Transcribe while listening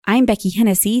I'm Becky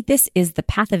Hennessy. This is The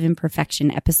Path of Imperfection,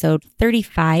 episode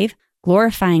 35,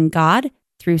 Glorifying God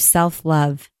Through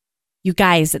Self-Love. You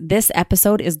guys, this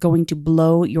episode is going to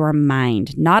blow your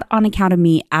mind, not on account of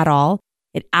me at all.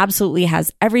 It absolutely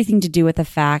has everything to do with the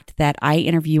fact that I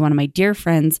interview one of my dear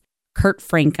friends, Kurt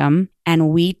Francom,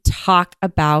 and we talk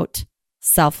about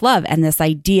self-love and this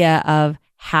idea of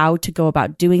how to go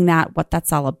about doing that, what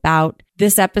that's all about.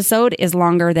 This episode is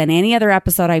longer than any other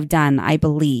episode I've done, I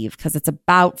believe, because it's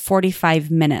about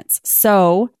 45 minutes.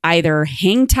 So either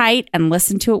hang tight and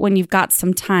listen to it when you've got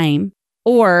some time,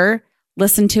 or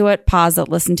listen to it, pause it,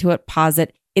 listen to it, pause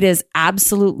it. It is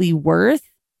absolutely worth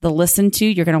the listen to.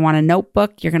 You're going to want a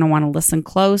notebook. You're going to want to listen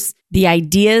close. The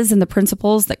ideas and the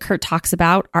principles that Kurt talks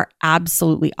about are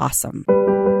absolutely awesome.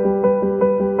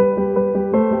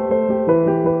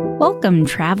 Welcome,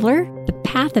 traveler. The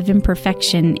Path of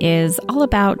Imperfection is all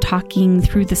about talking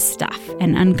through the stuff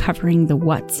and uncovering the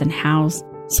whats and hows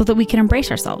so that we can embrace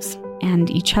ourselves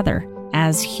and each other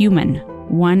as human,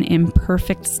 one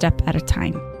imperfect step at a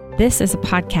time. This is a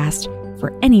podcast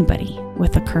for anybody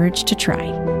with the courage to try.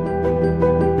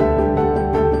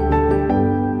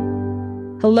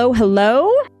 Hello,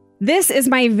 hello. This is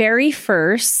my very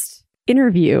first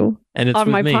interview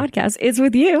on my podcast. It's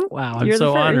with you. Wow, I'm You're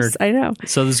so honored. I know.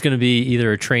 So this is going to be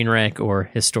either a train wreck or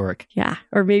historic. Yeah,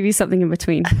 or maybe something in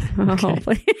between.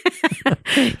 Hopefully.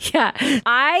 Yeah,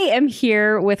 I am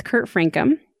here with Kurt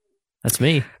Francom. That's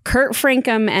me. Kurt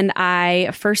Francom and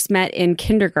I first met in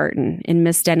kindergarten in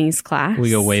Miss Denny's class. We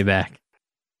go way back.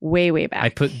 Way back. I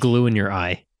put glue in your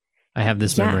eye. I have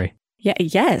this memory. Yeah,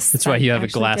 yes. That's why you have a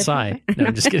glass eye. No,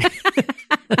 I'm just kidding.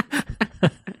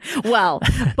 Well,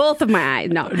 both of my eyes.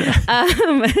 No.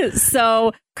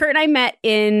 So Kurt and I met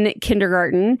in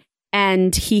kindergarten,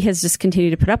 and he has just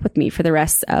continued to put up with me for the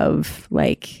rest of,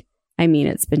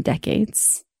 it's been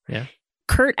decades. Yeah.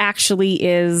 Kurt actually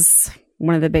is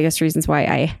one of the biggest reasons why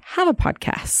I have a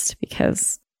podcast,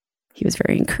 because he was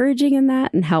very encouraging in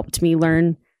that and helped me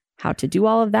learn how to do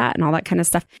all of that and all that kind of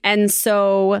stuff. And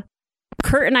so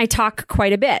Kurt and I talk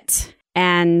quite a bit.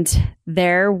 And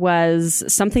there was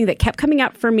something that kept coming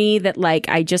up for me that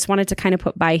I just wanted to kind of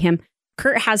put by him.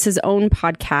 Kurt has his own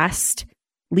podcast,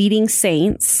 Leading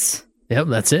Saints. Yep,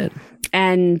 that's it.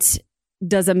 And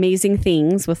does amazing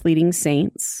things with Leading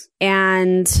Saints.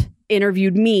 And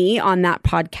interviewed me on that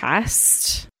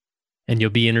podcast. And you'll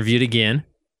be interviewed again.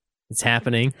 It's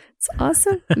happening. It's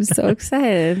awesome. I'm so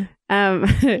excited.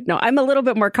 No, I'm a little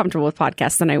bit more comfortable with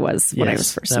podcasts than I was when I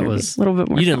was first interviewed. A little bit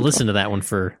more. You didn't listen to that one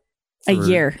for a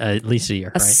year. At least a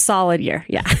year, a solid year.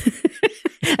 Yeah.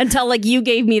 Until you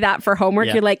gave me that for homework.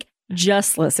 Yeah. You're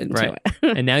just listen to it.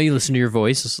 And now you listen to your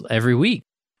voice every week.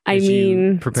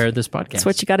 You prepared this podcast. That's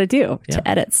what you got to do to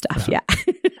edit stuff. Yeah.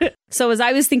 So as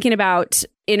I was thinking about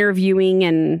interviewing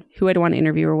and who I'd want to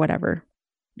interview or whatever,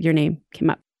 your name came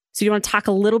up. So you want to talk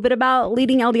a little bit about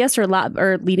Leading LDS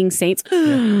or Leading Saints?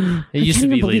 Yeah. It used to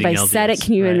be Leading LDS. I said it.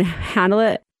 Can you even handle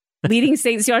it? Leading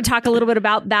Saints. You want to talk a little bit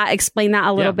about that? Explain that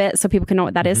a little bit so people can know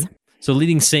what that is. So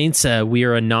Leading Saints, we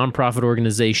are a nonprofit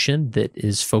organization that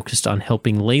is focused on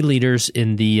helping lay leaders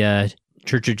in the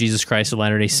Church of Jesus Christ of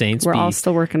Latter-day Saints. We're all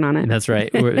still working on it. That's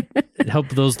right. Help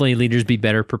those lay leaders be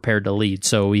better prepared to lead.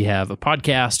 So we have a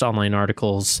podcast, online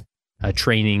articles,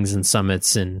 trainings and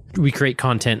summits, and we create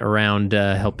content around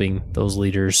helping those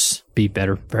leaders be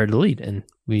better prepared to lead. And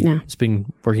it's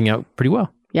been working out pretty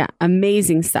well. Yeah,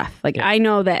 amazing stuff. I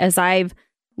know that as I've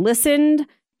listened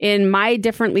in my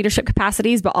different leadership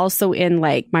capacities, but also in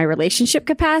my relationship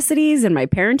capacities and my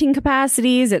parenting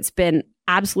capacities, it's been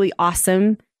absolutely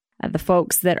awesome. The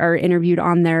folks that are interviewed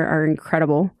on there are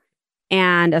incredible.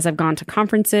 And as I've gone to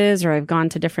conferences or I've gone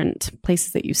to different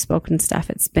places that you've spoken and stuff,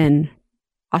 it's been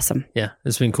awesome. Yeah,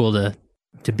 it's been cool to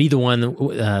be the one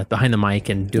behind the mic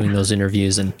and doing those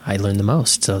interviews, and I learned the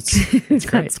most. So it's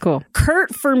great. That's cool.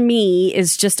 Kurt, for me,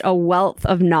 is just a wealth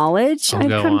of knowledge. I've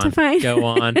come to find. Go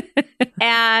on.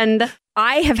 And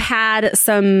I have had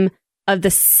some of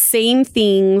the same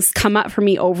things come up for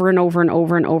me over and over and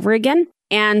over and over again.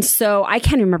 And so I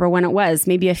can't remember when it was,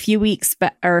 maybe a few weeks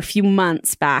or a few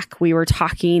months back, we were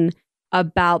talking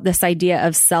about this idea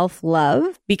of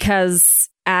self-love, because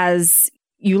as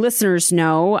you listeners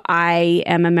know, I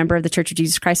am a member of the Church of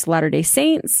Jesus Christ of Latter-day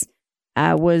Saints,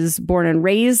 was born and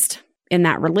raised in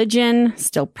that religion,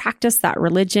 still practice that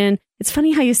religion. It's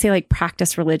funny how you say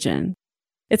practice religion.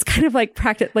 It's kind of like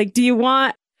practice. Do you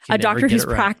want a doctor who's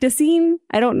practicing?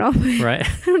 I don't know. Right.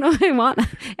 I don't know what I want.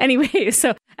 Anyway,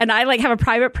 so, and I have a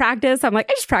private practice. I'm I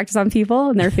just practice on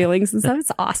people and their feelings and stuff.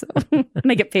 It's awesome. And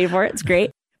I get paid for it. It's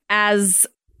great. As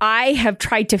I have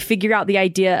tried to figure out the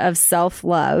idea of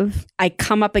self-love. I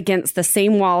come up against the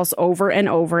same walls over and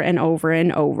over and over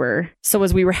and over. So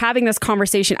as we were having this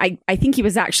conversation, I think he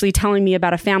was actually telling me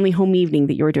about a family home evening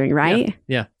that you were doing, right?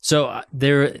 Yeah. So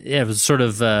it was sort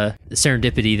of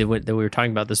serendipity that we were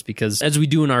talking about this, because as we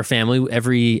do in our family,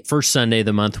 every first Sunday of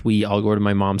the month, we all go to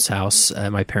my mom's house,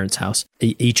 my parents' house.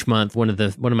 Each month, one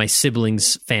of my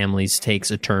siblings' families takes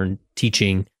a turn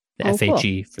teaching the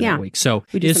FHE for that week. So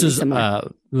this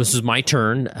was my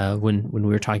turn when we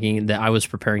were talking that I was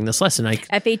preparing this lesson.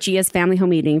 FHE is family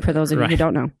home evening, for those of you who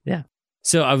don't know. Yeah.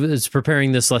 So I was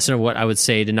preparing this lesson of what I would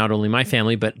say to not only my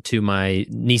family, but to my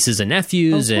nieces and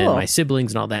nephews and my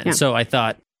siblings and all that. Yeah. And so I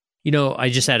thought, I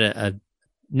just had a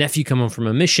nephew come home from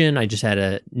a mission. I just had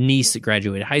a niece that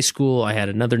graduated high school. I had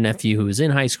another nephew who was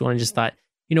in high school. And I just thought,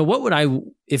 what would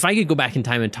if I could go back in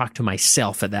time and talk to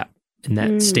myself in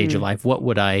that stage of life, what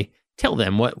would I tell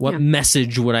them? What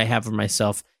message would I have for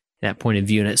myself in that point of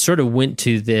view? And it sort of went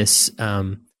to this,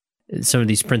 some of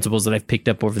these principles that I've picked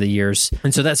up over the years.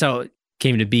 And so that's how it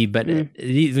came to be. But it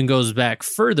even goes back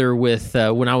further with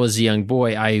when I was a young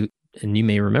boy, and you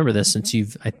may remember this since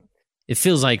it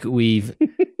feels like we've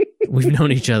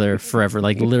known each other forever,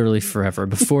 like literally forever,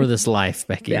 before this life,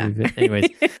 Becky. Yeah. Anyways,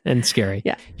 and scary.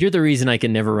 Yeah. You're the reason I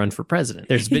can never run for president.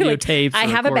 There's videotapes, I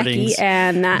have a Becky,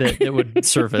 and that would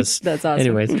surface. That's awesome.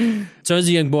 Anyways, so as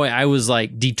a young boy, I was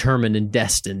like determined and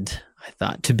destined, I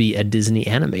thought, to be a Disney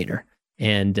animator,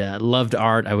 and loved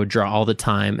art. I would draw all the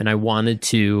time, and I wanted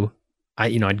to.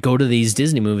 I'd go to these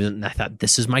Disney movies, and I thought,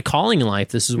 this is my calling in life.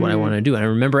 This is what I want to do. And I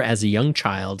remember as a young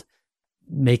child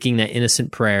making that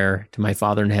innocent prayer to my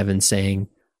Father in heaven, saying,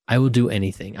 I will do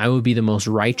anything. I will be the most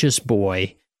righteous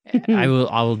boy.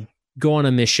 I'll go on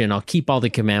a mission. I'll keep all the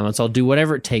commandments. I'll do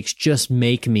whatever it takes. Just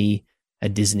make me a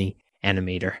Disney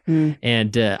animator.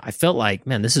 And I felt like,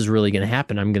 man, this is really going to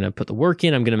happen. I'm going to put the work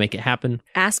in. I'm going to make it happen.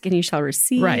 Ask and you shall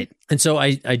receive. Right. And so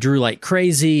I drew like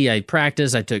crazy. I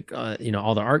practiced. I took, all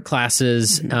the art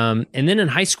classes. And then in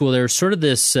high school, there was sort of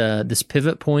this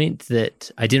pivot point that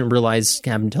I didn't realize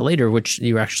happened until later, which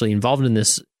you were actually involved in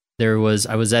this. I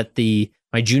was at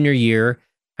my junior year.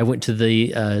 I went to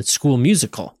the school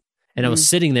musical. And I was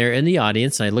sitting there in the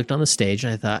audience, and I looked on the stage,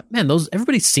 and I thought, man,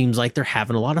 everybody seems like they're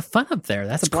having a lot of fun up there.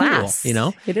 That's cool,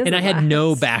 It is. And I had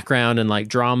no background in like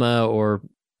drama or,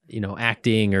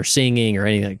 acting or singing or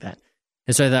anything like that.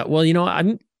 And so I thought, well,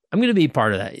 I'm going to be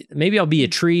part of that. Maybe I'll be a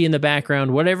tree in the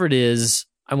background, whatever it is.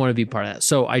 I want to be part of that.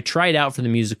 So I tried out for the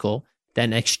musical that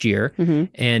next year,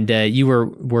 and you were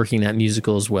working that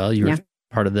musical as well. You were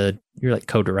part of you're like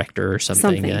co-director or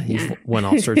something. You've won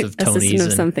all sorts of Tonys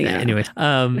and something. Anyways,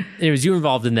 you were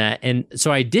involved in that. And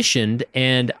so I auditioned,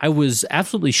 and I was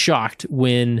absolutely shocked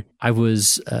when I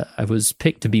was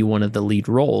picked to be one of the lead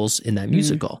roles in that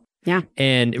musical. Yeah.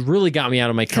 And it really got me out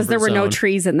of my comfort zone. Because there were no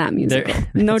trees in that musical.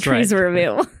 No trees were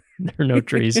available. There were no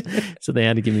trees. So they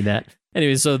had to give me that.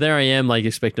 Anyway, so there I am, like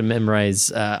expect to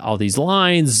memorize all these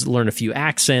lines, learn a few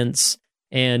accents,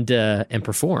 and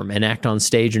perform and act on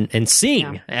stage and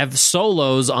sing, have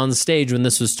solos on stage when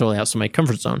this was totally outside my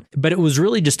comfort zone. But it was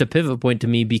really just a pivot point to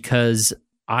me because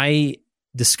I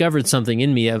discovered something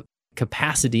in me, a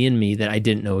capacity in me that I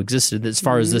didn't know existed, as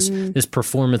far as this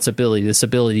performance ability, this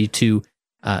ability to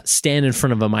stand in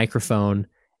front of a microphone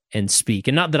and speak.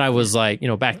 And not that I was like,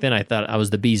 back then I thought I was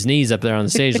the bee's knees up there on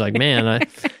the stage, like, man,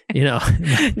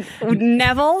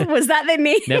 Neville, was that the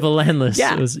name? Neville Landless.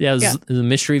 Yeah. It was The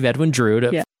Mystery of Edwin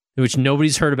Drood, which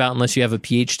nobody's heard about unless you have a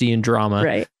PhD in drama,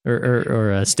 right?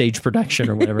 or a stage production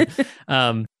or whatever.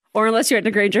 Or unless you're at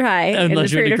the Granger High in the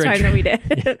period of time that we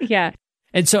did. Yeah.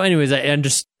 And so anyways,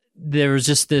 there was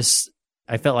just this,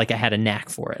 I felt like I had a knack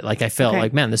for it. Like I felt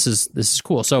like, man, this is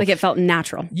cool. So like it felt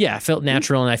natural. Yeah, it felt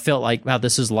natural. And I felt like, wow,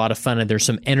 this is a lot of fun. And there's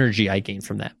some energy I gained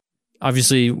from that.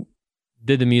 Obviously,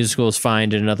 did the musical, was fine.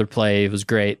 Did another play. It was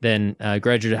great. Then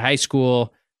graduated high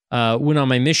school, went on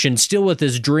my mission, still with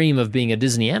this dream of being a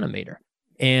Disney animator.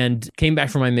 And came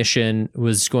back from my mission,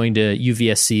 was going to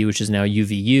UVSC, which is now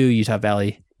UVU, Utah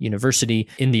Valley University,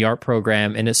 in the art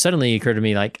program. And it suddenly occurred to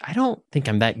me, like, I don't think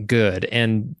I'm that good.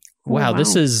 And wow,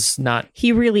 this is not...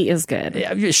 He really is good.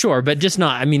 Yeah, sure, but just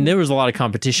not... I mean, there was a lot of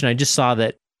competition. I just saw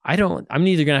that I'm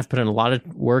either going to have to put in a lot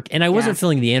of work, and I wasn't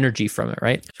feeling the energy from it,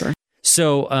 right? Sure.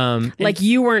 So... like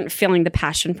you weren't feeling the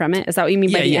passion from it? Is that what you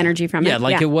mean by the energy from it? Yeah,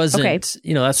 like it wasn't... Okay.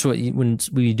 That's what... when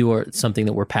we do something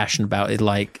that we're passionate about, it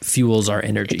like fuels our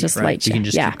energy, it just right? Lights you can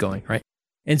just keep going, right?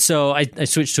 And so I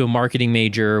switched to a marketing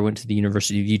major, went to the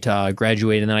University of Utah,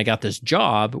 graduated, and then I got this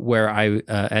job where I,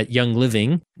 at Young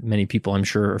Living, many people I'm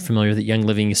sure are familiar with Young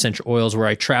Living Essential Oils, where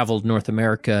I traveled North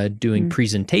America doing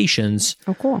presentations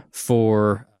cool.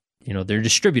 for they're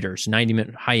distributors,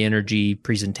 90-minute high energy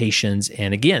presentations.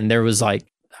 And again, there was like,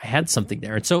 I had something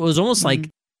there. And so it was almost like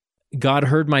God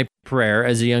heard my prayer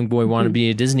as a young boy, wanted to be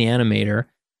a Disney animator,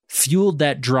 fueled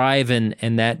that drive and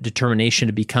that determination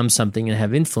to become something and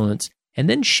have influence, and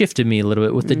then shifted me a little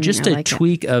bit with a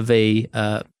tweak of a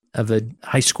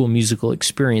high school musical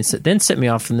experience that then set me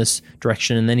off in this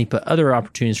direction. And then he put other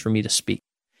opportunities for me to speak.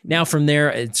 Now from there,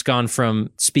 it's gone from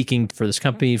speaking for this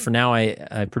company. For now,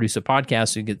 I produce a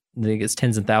podcast that gets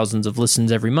tens of thousands of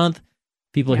listens every month.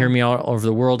 People hear me all over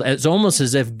the world. It's almost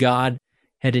as if God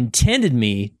had intended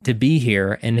me to be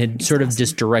here and had sort of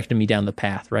just directed me down the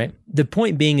path, right? The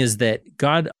point being is that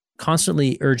God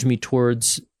constantly urged me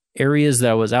towards areas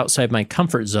that was outside my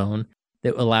comfort zone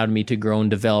that allowed me to grow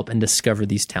and develop and discover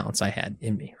these talents I had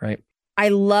in me, right? I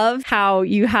love how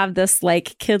you have this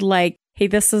like kid like, hey,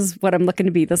 this is what I'm looking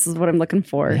to be. This is what I'm looking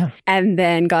for. Yeah. And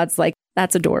then God's like,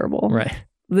 that's adorable. Right.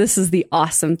 This is the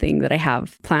awesome thing that I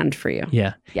have planned for you.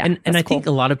 Yeah. And I think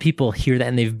a lot of people hear that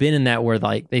and they've been in that where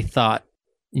like they thought,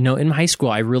 in high school,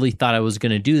 I really thought I was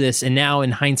going to do this. And now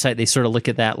in hindsight, they sort of look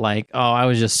at that like, oh, I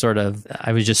was just sort of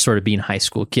being a high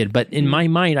school kid. But in my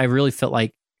mind, I really felt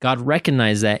like God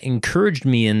recognized that, encouraged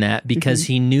me in that because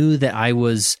he knew that I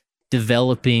was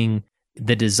developing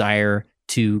the desire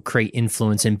to create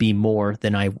influence and be more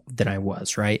than I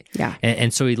was, right? Yeah.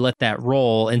 And so he let that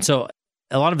roll. And so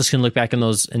a lot of us can look back on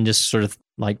those and just sort of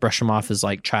like brush them off as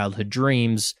like childhood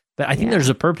dreams. But I think there's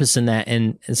a purpose in that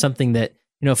and something that,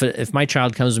 if my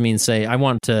child comes to me and say, I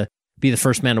want to be the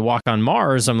first man to walk on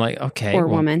Mars, I'm like, okay. Or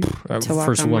woman. To walk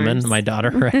first on woman, Mars. my daughter,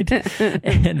 right?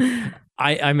 And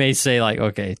I may say like,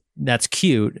 okay, that's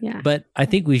cute. Yeah. But I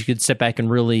think we could step back and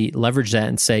really leverage that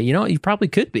and say, you probably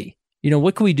could be.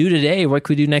 What can we do today? What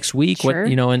can we do next week? Sure.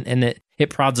 What, and it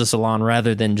prods us along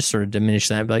rather than just sort of diminish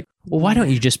that. Be like, well, why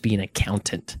don't you just be an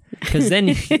accountant? Because then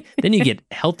you get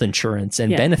health insurance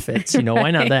and benefits. Why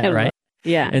not that, right?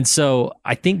 Yeah. And so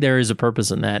I think there is a purpose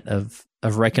in that of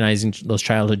recognizing those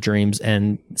childhood dreams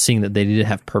and seeing that they did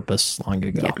have purpose long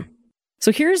ago. Yeah.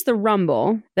 So here's the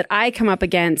rumble that I come up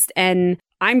against, and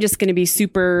I'm just going to be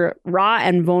super raw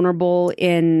and vulnerable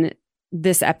in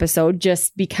this episode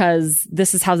just because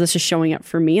this is how this is showing up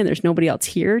for me, and there's nobody else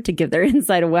here to give their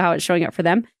insight of how it's showing up for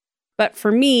them. But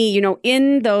for me,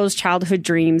 in those childhood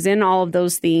dreams, in all of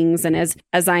those things, and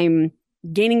as I'm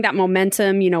gaining that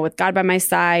momentum, with God by my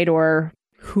side or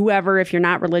whoever, if you're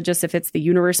not religious, if it's the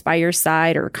universe by your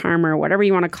side or karma or whatever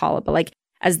you want to call it. But like,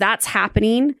 as that's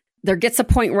happening, there gets a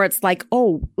point where it's like,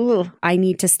 I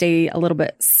need to stay a little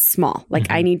bit small. Like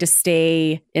I need to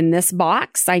stay in this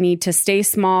box. I need to stay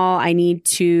small. I need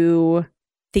to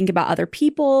think about other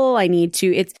people.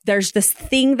 There's this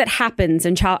thing that happens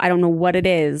in I don't know what it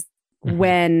is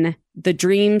when the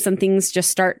dreams and things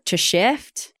just start to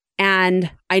shift. And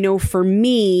I know for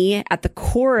me, at the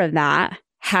core of that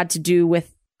had to do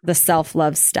with the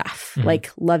self-love stuff, like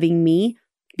loving me,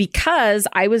 because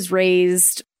I was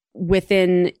raised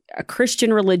within a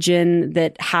Christian religion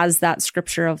that has that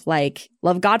scripture of like,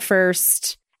 love God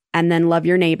first and then love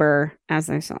your neighbor as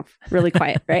thyself. Really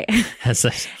quiet, right?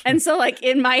 And so like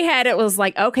in my head, it was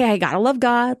like, okay, I gotta love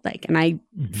God. Like, and I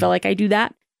feel like I do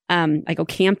that. I go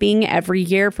camping every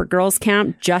year for girls'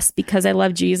 camp just because I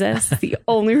love Jesus. It's the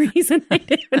only reason I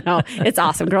do. No, it's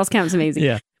awesome. Girls' camp is amazing.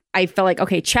 Yeah. I feel like,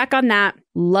 okay, check on that.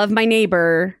 Love my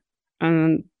neighbor.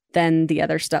 Then the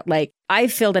other stuff, like I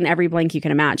filled in every blank you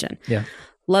can imagine. Yeah.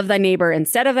 Love thy neighbor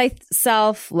instead of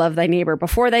thyself. Love thy neighbor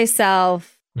before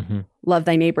thyself. Love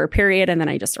thy neighbor, period. And then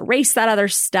I just erase that other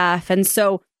stuff. And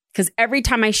so, because every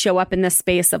time I show up in this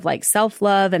space of like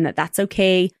self-love and that's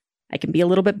okay, I can be a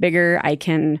little bit bigger. I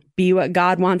can be what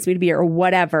God wants me to be or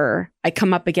whatever. I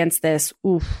come up against this.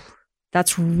 Oof,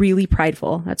 that's really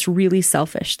prideful. That's really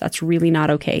selfish. That's really not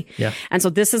okay. Yeah. And so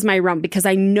this is my realm because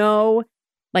I know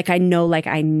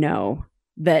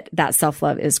that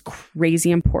self-love is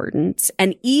crazy important.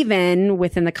 And even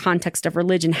within the context of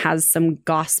religion has some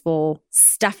gospel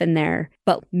stuff in there.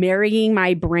 But marrying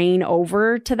my brain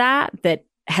over to that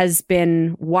has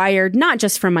been wired, not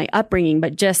just from my upbringing,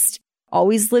 but just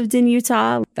always lived in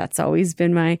Utah. That's always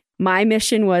been my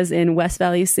mission was in West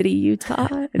Valley City,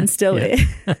 Utah, and still is.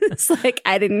 It's like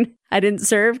I didn't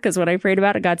serve because when I prayed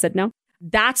about it, God said no.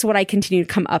 That's what I continue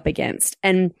to come up against.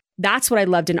 And that's what I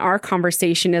loved in our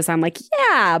conversation is I'm like,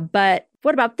 yeah, but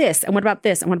what about this? And what about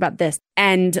this? And what about this?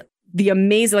 And the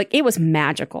amazing, like it was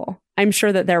magical. I'm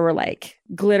sure that there were like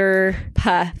glitter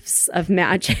puffs of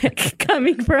magic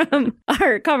coming from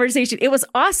our conversation. It was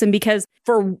awesome because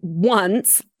for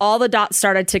once, all the dots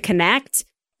started to connect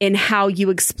in how you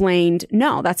explained,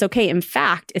 no, that's okay. In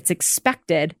fact, it's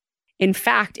expected in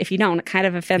fact, if you don't, it kind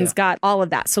of offends God, all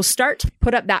of that. So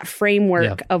put up that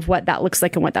framework of what that looks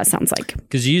like and what that sounds like.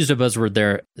 Because you used a buzzword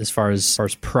there as far as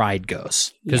pride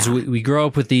goes. Because we grow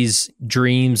up with these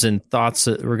dreams and thoughts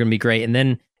that we're going to be great. And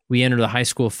then we enter the high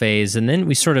school phase. And then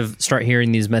we sort of start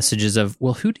hearing these messages of,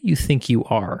 well, who do you think you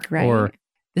are? Right. Or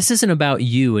this isn't about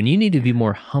you and you need to be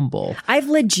more humble. I've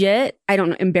legit, I don't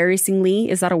know,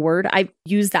 embarrassingly, is that a word? I've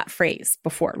used that phrase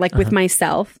before, like with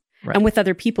myself. Right. And with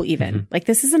other people even. Like,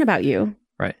 this isn't about you.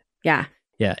 Right. Yeah.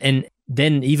 Yeah. And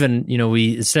then even,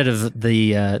 we, instead of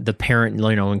the parent,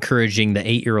 encouraging the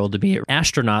 8-year-old to be an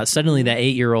astronaut, suddenly that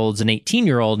 8-year-old's an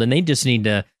 18-year-old and they just need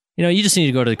to, you just need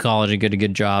to go to college and get a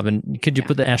good job. And could you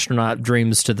put the astronaut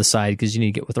dreams to the side because you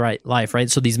need to get with the right life, right?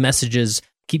 So these messages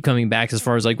keep coming back as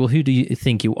far as like, well, who do you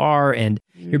think you are? And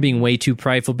you're being way too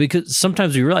prideful, because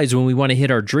sometimes we realize when we want to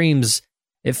hit our dreams,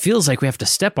 it feels like we have to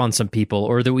step on some people,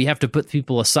 or that we have to put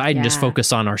people aside and just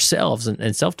focus on ourselves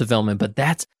and self-development. But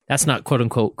that's not quote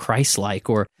unquote Christ-like,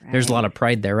 or there's a lot of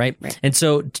pride there, right? And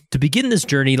so to begin this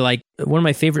journey, like one of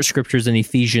my favorite scriptures in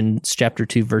Ephesians chapter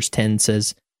 2, verse 10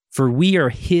 says, "For we are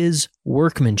his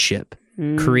workmanship,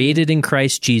 created in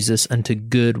Christ Jesus unto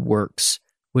good works,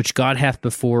 which God hath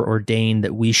before ordained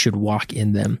that we should walk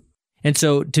in them." And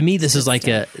so to me, this is like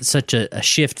such a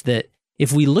shift that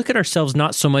if we look at ourselves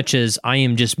not so much as I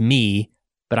am just me,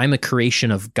 but I'm a creation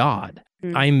of God.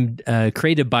 I'm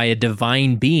created by a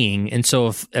divine being. And so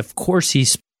of course he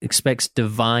expects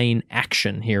divine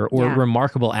action here, or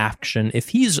remarkable action. If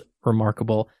he's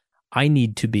remarkable, I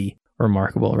need to be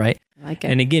remarkable, right? I like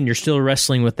it. And again, you're still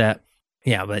wrestling with that.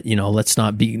 Yeah, but let's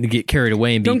not get carried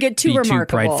away and don't get too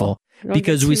prideful.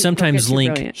 Because we sometimes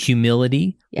link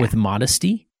humility with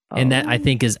modesty. And that I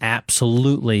think is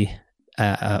absolutely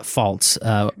false.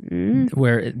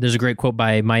 Where there's a great quote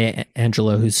by Maya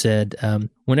Angelou who said,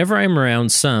 "Whenever I'm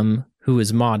around some who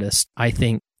is modest, I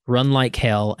think, run like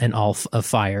hell and all of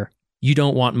fire. You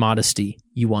don't want modesty,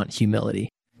 you want humility."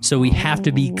 So we have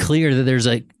to be clear that there's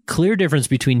a clear difference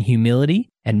between humility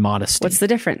and modesty. What's the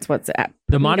difference? What's that?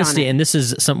 The modesty, and this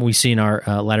is something we see in our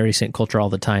Latter-day Saint culture all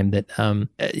the time, that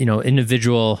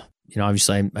individual,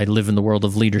 obviously I live in the world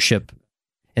of leadership.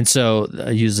 And so I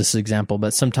use this example,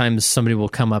 but sometimes somebody will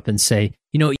come up and say,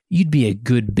 you'd be a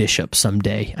good bishop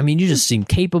someday. I mean, you just seem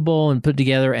capable and put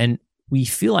together. And we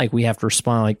feel like we have to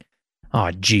respond like,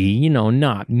 "Oh, gee,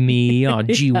 not me. Oh,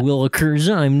 gee,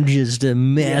 Willikers, I'm just a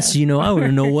mess. I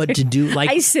don't know what to do." Like,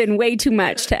 I sin way too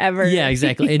much to ever. Yeah,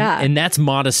 exactly. And that's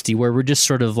modesty, where we're just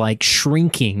sort of like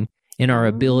shrinking in our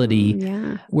ability,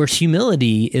 where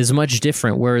humility is much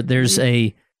different, where there's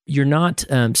you're not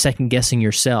second guessing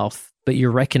yourself, but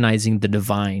you're recognizing the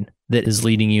divine that is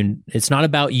leading you. It's not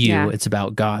about you, it's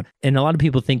about God. And a lot of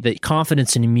people think that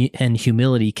confidence and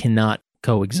humility cannot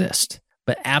coexist,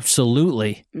 but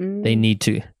absolutely they need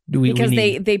to. Because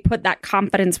they put that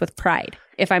confidence with pride.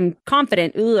 If I'm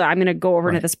confident, I'm going to go over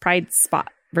into this pride spot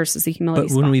versus the humility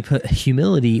spot. But when we put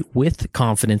humility with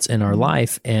confidence in our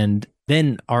life, and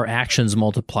then our actions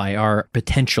multiply, our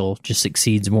potential just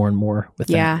exceeds more and more with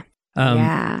that.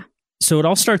 So it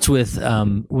all starts with,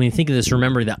 when you think of this,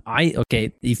 remember that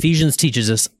Ephesians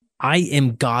teaches us, I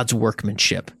am God's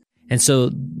workmanship. And so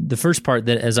the first part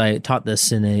that, as I taught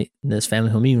this in this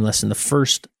family home meeting lesson, the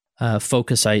first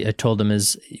focus I told them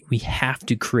is we have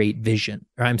to create vision.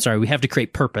 We have to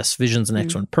create purpose. Vision's the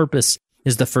next one. Purpose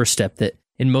is the first step. That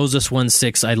in Moses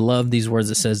 1:6, I love these words.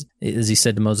 It says, as he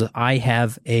said to Moses, "I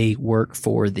have a work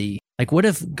for thee." Like, what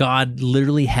if God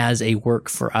literally has a work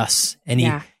for us?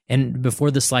 And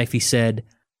before this life, he said,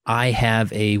 "I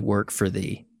have a work for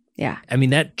thee." Yeah. I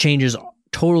mean, that changes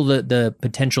total the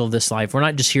potential of this life. We're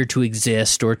not just here to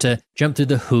exist or to jump through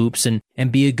the hoops and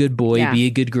be a good boy, be a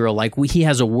good girl. Like, he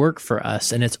has a work for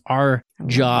us, and it's our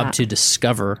job to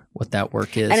discover what that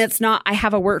work is. And it's not, I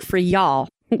have a work for y'all.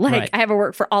 I have a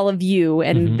work for all of you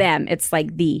and them. It's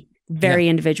like the very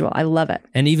individual. I love it.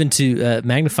 And even to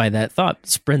magnify that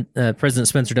thought, President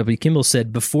Spencer W. Kimball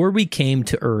said, "Before we came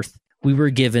to earth, we were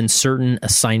given certain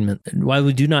assignment. While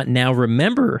we do not now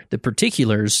remember the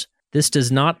particulars, this does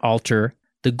not alter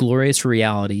the glorious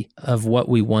reality of what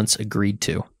we once agreed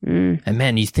to." And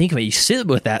man, you think about it, you sit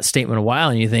with that statement a while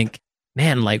and you think,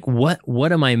 man, like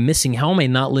what am I missing? How am I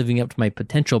not living up to my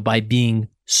potential by being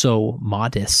so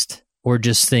modest, or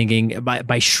just thinking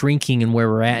by shrinking in where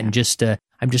we're at and just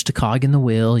I'm just a cog in the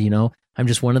wheel, I'm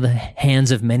just one of the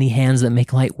hands of many hands that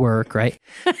make light work, right?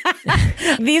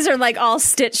 These are like all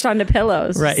stitched onto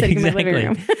pillows, right? Sitting Exactly. in my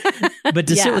living room. But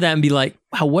to sit with that and be like,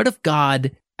 wow, what if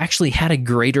God actually had a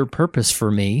greater purpose for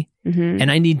me?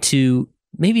 And I need to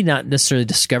maybe not necessarily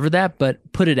discover that, but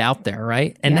put it out there,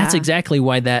 right? And that's exactly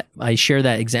why that I share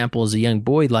that example as a young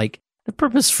boy. Like, The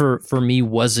purpose for me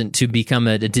wasn't to become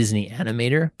a Disney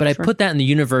animator, but Sure. I put that in the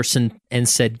universe and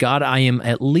said, God, I am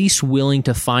at least willing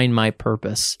to find my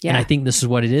purpose. Yeah. And I think this is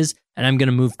what it is, and I'm going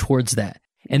to move towards that.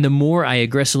 And the more I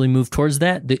aggressively moved towards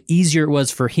that, the easier it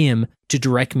was for him to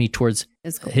direct me towards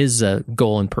his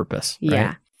goal and purpose. Yeah.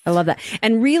 Right? I love that.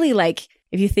 And really, like,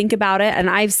 if you think about it, and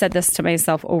I've said this to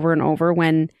myself over and over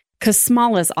because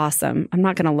small is awesome. I'm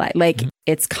not going to lie. Like,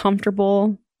 it's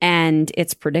comfortable and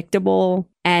it's predictable.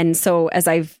 And so as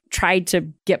I've tried to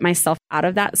get myself out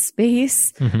of that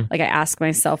space, like I ask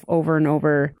myself over and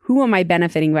over, who am I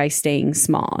benefiting by staying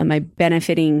small? Am I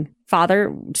benefiting Father,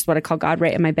 which is what I call God,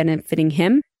 right? Am I benefiting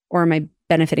him, or am I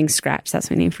benefiting Scratch?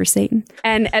 That's my name for Satan.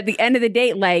 And at the end of the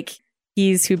day, like,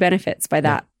 he's who benefits by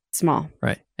that small.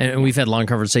 Right. And we've had long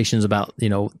conversations about,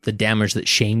 the damage that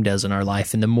shame does in our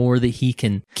life. And the more that he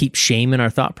can keep shame in our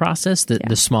thought process,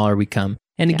 the smaller we come.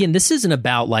 And again, this isn't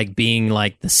about like being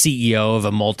like the CEO of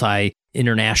a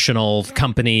multi-international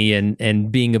company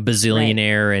and being a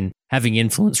bazillionaire and having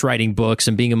influence, writing books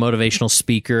and being a motivational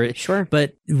speaker. Sure.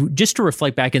 But just to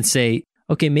reflect back and say,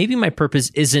 okay, maybe my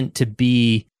purpose isn't to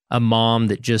be a mom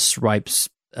that just wipes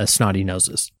snotty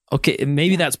noses. Okay,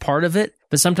 maybe that's part of it.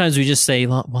 But sometimes we just say,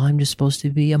 well, I'm just supposed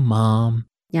to be a mom.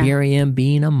 Yeah. Here I am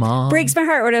being a mom. Breaks my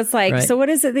heart when it's like, so what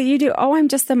is it that you do? Oh, I'm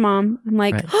just a mom. I'm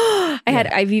like,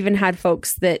 I've even had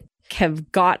folks that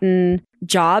have gotten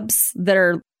jobs that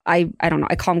are, I don't know,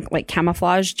 I call them like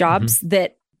camouflage jobs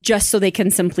that just so they can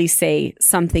simply say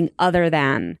something other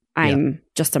than I'm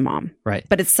just a mom. Right.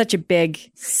 But it's such a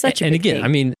big And again, thing. I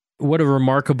mean, what a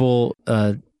remarkable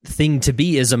thing to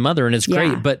be as a mother, and it's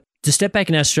great. But to step back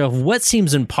and ask yourself, what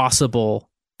seems impossible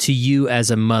to you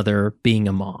as a mother being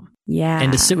a mom? Yeah.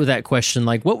 And to sit with that question,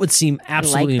 like, what would seem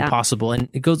absolutely impossible? And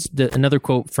it goes to another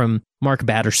quote from Mark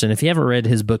Batterson. If you haven't read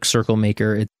his book, Circle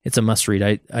Maker, it's a must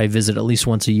read. I visit at least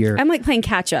once a year. I'm like playing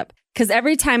catch up because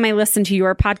every time I listen to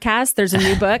your podcast, there's a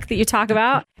new book that you talk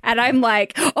about. And I'm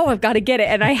like, oh, I've got to get it.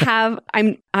 And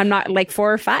I'm not like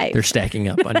 4 or 5. They're stacking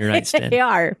up on your nightstand. They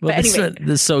are. Well, but anyway.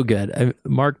 this is so good.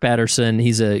 Mark Batterson,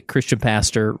 he's a Christian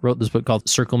pastor, wrote this book called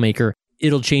Circle Maker.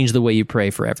 It'll change the way you pray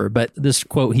forever. But this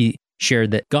quote he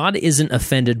shared, that God isn't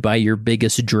offended by your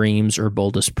biggest dreams or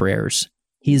boldest prayers.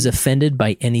 He is offended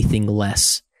by anything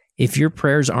less. If your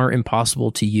prayers aren't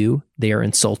impossible to you, they are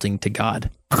insulting to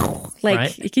God. Like,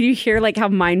 right? Can you hear like how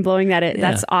mind blowing that is? Yeah.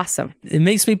 That's awesome. It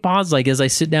makes me pause. Like as I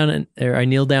sit down or I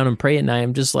kneel down and pray at night,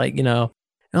 I'm just like,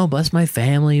 oh, bless my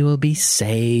family, will be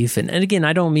safe. And again,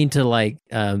 I don't mean to like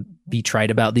be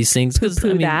trite about these things. Poo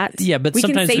that. Yeah, but we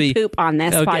sometimes can say poop on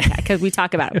this podcast because we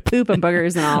talk about it. Poop and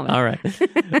boogers and all of it. All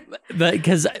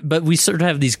right. But we sort of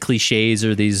have these cliches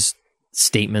or these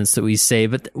statements that we say.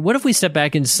 But what if we step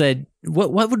back and said,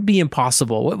 what would be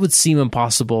impossible? What would seem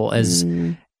impossible as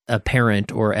a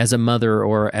parent or as a mother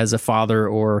or as a father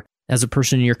or as a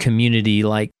person in your community?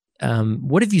 Like,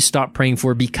 what have you stopped praying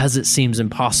for because it seems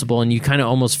impossible and you kind of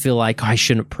almost feel like, I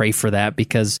shouldn't pray for that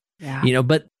because,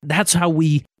 but that's how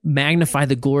we magnify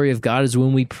the glory of God, is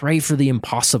when we pray for the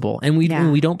impossible. And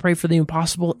when we don't pray for the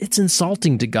impossible, it's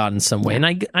insulting to God in some way.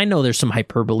 And I know there's some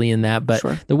hyperbole in that, but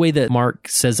the way that Mark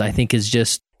says, I think, is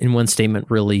just in one statement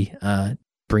really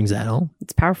brings that home.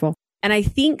 It's powerful. And I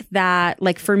think that,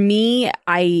 like, for me,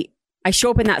 I show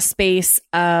up in that space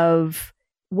of,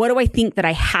 what do I think that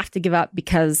I have to give up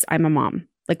because I'm a mom?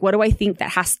 Like, what do I think that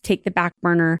has to take the back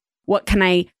burner?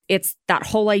 It's that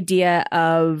whole idea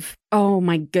of, oh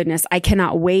my goodness, I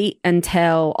cannot wait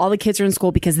until all the kids are in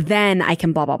school because then I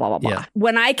can blah, blah, blah, blah, blah. Yeah.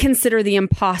 When I consider the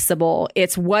impossible,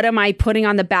 it's what am I putting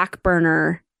on the back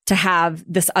burner to have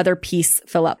this other piece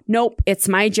fill up? Nope. It's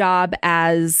my job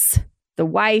as the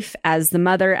wife, as the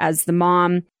mother, as the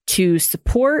mom to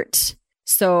support.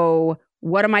 So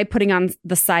what am I putting on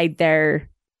the side there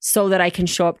so that I can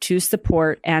show up to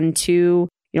support and to,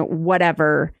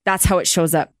 whatever. That's how it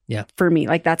shows up for me.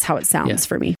 Like, that's how it sounds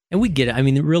for me. And we get it. I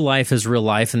mean, real life is real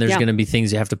life, and there's going to be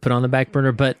things you have to put on the back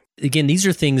burner. But again, these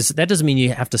are things, that doesn't mean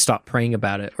you have to stop praying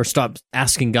about it or stop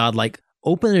asking God, like,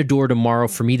 open a door tomorrow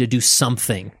for me to do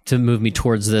something to move me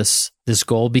towards this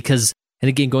goal. Because, and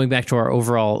again, going back to our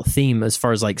overall theme as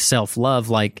far as like self-love,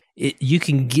 like you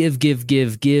can give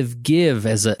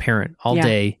as a parent all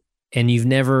day. And you've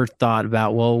never thought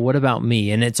about, well, what about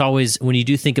me? And it's always, when you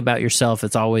do think about yourself,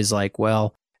 it's always like,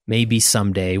 well, maybe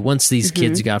someday, once these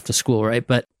kids go off to school, right?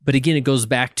 But again, it goes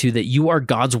back to that you are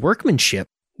God's workmanship.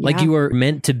 Like, you are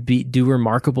meant to do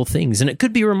remarkable things. And it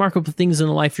could be remarkable things in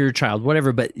the life of your child,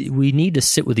 whatever. But we need to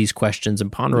sit with these questions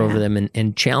and ponder over them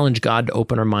and challenge God to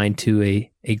open our mind to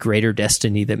a greater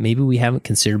destiny that maybe we haven't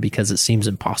considered because it seems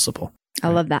impossible. I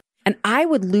love that. And I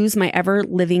would lose my ever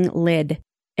living lid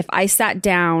if I sat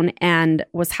down and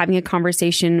was having a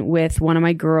conversation with one of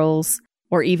my girls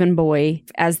or even boy,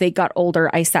 as they got older,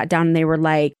 I sat down and they were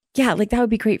like, yeah, like that would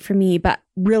be great for me, but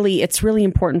really, it's really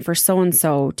important for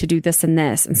so-and-so to do this and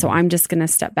this. And so I'm just going to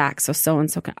step back.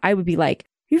 So-and-so, I would be like,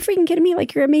 are you freaking kidding me?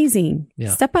 Like, you're amazing. Yeah.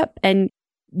 Step up and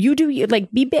you do,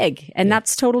 like, be big. And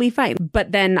that's totally fine.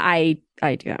 But then I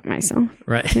do that myself.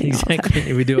 Right.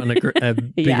 Exactly. We do it on a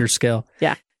bigger scale.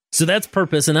 Yeah. So that's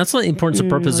purpose. And that's the importance of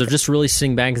purpose of just really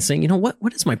sitting back and saying, you know,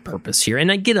 what is my purpose here? And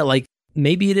I get it. Like,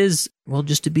 maybe it is, well,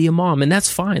 just to be a mom, and that's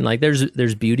fine. Like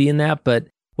there's beauty in that, but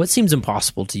what seems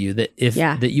impossible to you that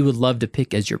that you would love to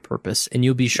pick as your purpose? And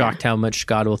you'll be shocked how much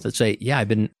God will say, yeah, I've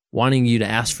been wanting you to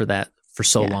ask for that for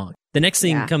so long. The next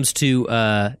thing comes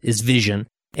to is vision.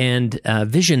 And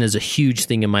vision is a huge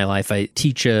thing in my life. I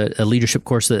teach a leadership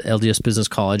course at LDS Business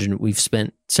College, and we've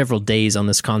spent several days on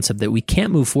this concept that we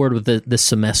can't move forward with this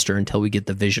semester until we get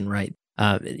the vision right.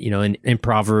 In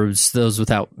Proverbs, those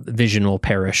without vision will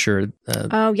perish. Or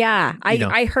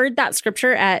I heard that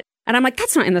scripture and I'm like,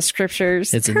 that's not in the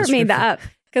scriptures. Kurt made that up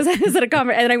because I was at a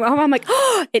conference, and I went home. I'm like,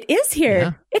 oh, it is here.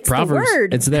 Yeah. It's Proverbs, the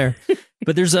word. It's there.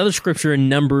 But there's other scripture in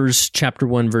Numbers chapter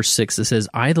 1, verse 6 that says,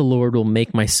 I, the Lord, will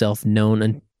make myself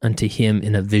known unto him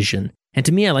in a vision. And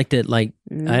to me, I liked it. Like,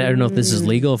 I don't know if this is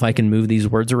legal, if I can move these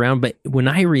words around, but when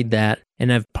I read that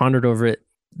and I've pondered over it,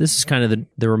 this is kind of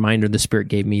the reminder the Spirit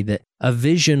gave me that a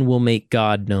vision will make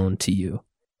God known to you.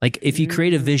 Like, if you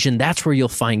create a vision, that's where you'll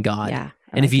find God. Yeah,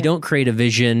 and if you don't create a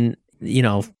vision,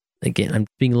 again, I'm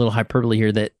being a little hyperbole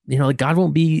here, that, God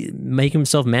won't make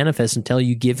himself manifest until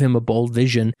you give him a bold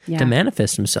vision to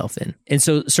manifest himself in. And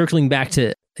so circling back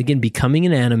to, again, becoming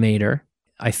an animator,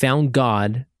 I found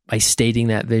God by stating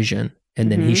that vision. And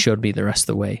then he showed me the rest of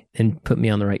the way and put me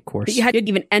on the right course. But you had to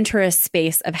even enter a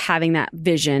space of having that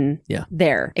vision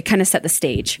there. It kind of set the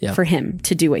stage for him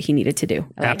to do what he needed to do.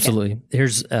 Absolutely.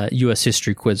 Here's a U.S.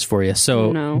 history quiz for you.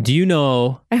 So do you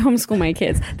know... I homeschool my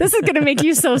kids. This is going to make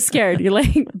you so scared. You're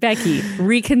like, Becky,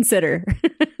 reconsider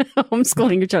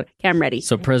homeschooling your children. Okay, I'm ready.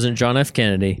 So President John F.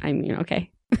 Kennedy. Okay.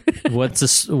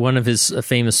 What's one of his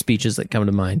famous speeches that come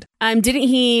to mind? Didn't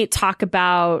he talk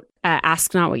about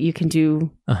ask not what you can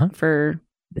do for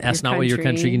ask not what your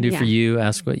country can do for you,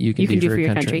 ask what you can do for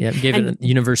your country. Yeah, gave it at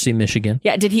University of Michigan.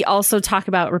 Yeah, did he also talk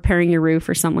about repairing your roof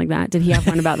or something like that? Did he have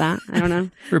one about that? I don't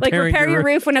know. Repair your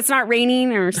roof when it's not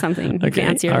raining or something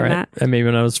fancier than that. Maybe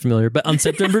when I was familiar. But on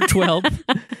September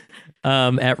 12th,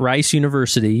 at Rice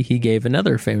University, he gave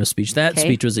another famous speech. That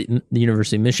speech was at the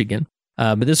University of Michigan.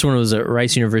 But this one was at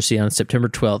Rice University on September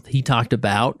 12th. He talked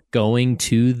about going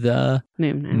to the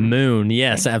moon.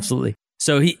 Yes, absolutely.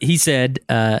 So he said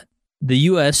the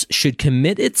U.S. should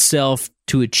commit itself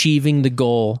to achieving the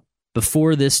goal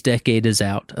before this decade is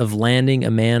out of landing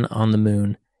a man on the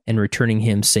moon and returning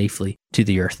him safely to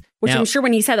the Earth. Which I'm sure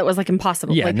when he said that was like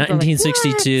impossible. Yeah,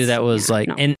 1962, that was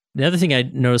and the other thing I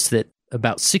noticed that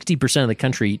about 60% of the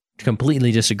country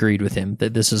completely disagreed with him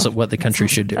that this is what the country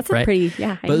should do, right?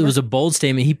 But it was a bold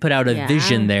statement. He put out a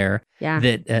vision there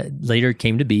that later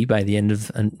came to be. By the end of,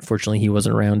 unfortunately, he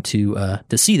wasn't around to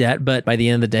see that, but by the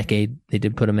end of the decade, they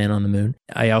did put a man on the moon.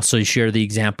 I also share the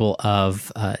example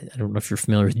of, I don't know if you're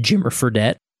familiar with Jimmer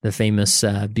Fredette, the famous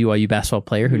BYU basketball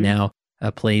player who now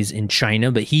plays in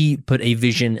China, but he put a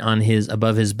vision on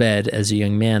above his bed as a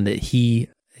young man that he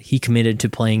committed to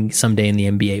playing someday in the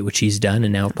NBA, which he's done,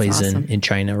 and now plays in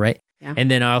China, right? Yeah. And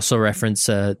then I also reference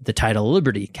the title of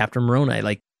Liberty, Captain Moroni.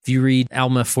 Like, if you read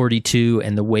Alma 42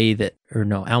 and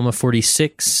Alma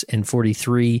 46 and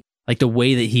 43, like the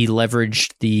way that he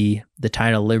leveraged the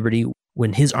title of Liberty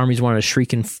when his armies wanted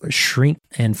to shrink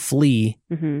and flee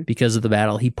because of the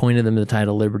battle, he pointed them to the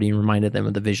title of Liberty and reminded them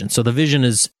of the vision. So the vision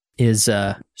is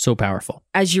so powerful.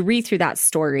 As you read through that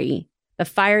story, the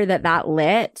fire that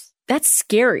lit, that's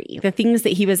scary. The things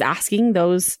that he was asking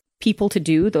those people to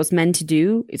do, those men to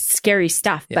do, it's scary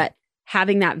stuff. Yeah. But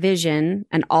having that vision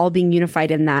and all being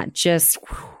unified in that just...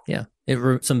 it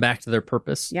roots them back to their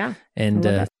purpose. Yeah.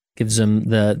 And gives them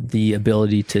the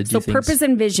ability to do things. So purpose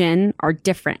and vision are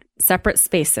different, separate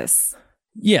spaces.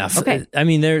 Yeah. Okay. I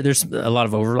mean, there's a lot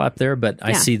of overlap there, but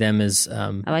I see them as I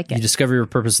like it. You discover your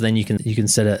purpose, then you can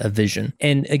set a vision.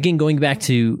 And again, going back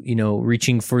to,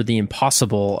 reaching for the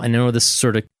impossible, I know this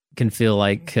sort of can feel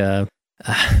like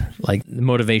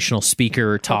motivational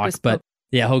speaker talk, but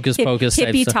hocus pocus.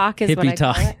 Hippie talk is hippie what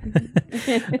talk. I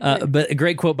call it. But a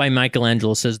great quote by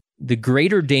Michelangelo says, "The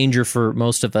greater danger for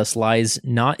most of us lies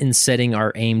not in setting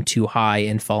our aim too high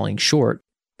and falling short,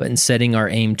 but in setting our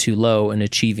aim too low and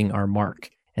achieving our mark."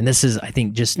 And this is, I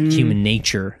think, just human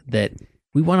nature, that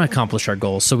we want to accomplish our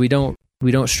goals. So we don't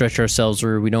We don't stretch ourselves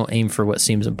or we don't aim for what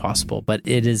seems impossible. But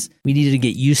we need to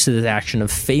get used to the action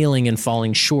of failing and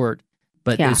falling short.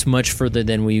 But it's much further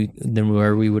than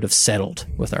where we would have settled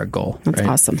with our goal. That's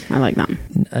awesome. I like that.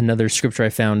 Another scripture I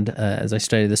found as I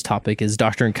studied this topic is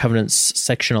Doctrine and Covenants,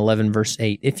 section 11, verse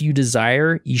 8. If you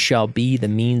desire, ye shall be the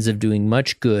means of doing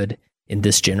much good in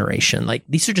this generation. Like,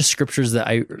 these are just scriptures that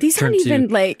these aren't even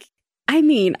like, I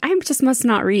mean, I just must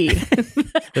not read.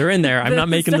 They're in there. I'm not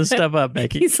making this stuff up,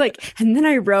 Becky. He's like, and then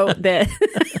I wrote this.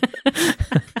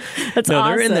 That's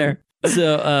awesome. They're in there.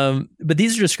 So, but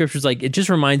these are just scriptures, like, it just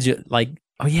reminds you, like,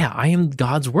 oh yeah, I am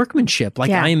God's workmanship. Like,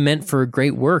 I am meant for a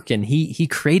great work, and He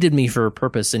created me for a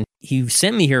purpose, and He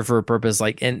sent me here for a purpose.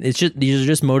 Like, and it's just, these are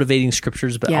just motivating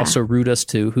scriptures, but also root us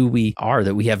to who we are,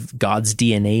 that we have God's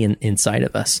DNA inside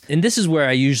of us. And this is where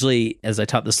I usually, as I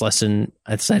taught this lesson,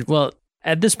 I said, well,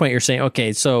 at this point you're saying,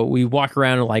 okay, so we walk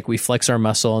around and like we flex our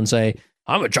muscle and say,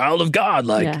 I'm a child of God.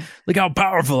 Like, look how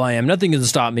powerful I am. Nothing can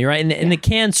stop me, right? And it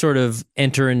can sort of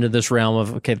enter into this realm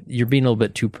of, okay, you're being a little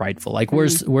bit too prideful. Like,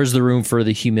 where's the room for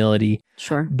the humility?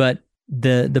 Sure. But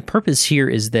the purpose here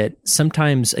is that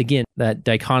sometimes, again, that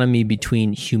dichotomy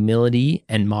between humility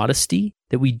and modesty,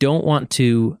 that we don't want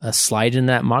to slide in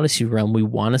that modesty realm. We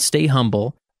want to stay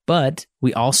humble, but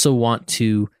we also want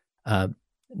to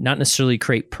not necessarily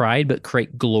create pride, but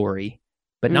create glory,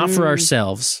 but not for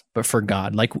ourselves, but for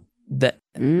God. Like, that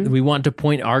we want to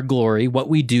point our glory, what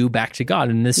we do, back to God.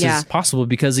 And this is possible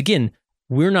because, again,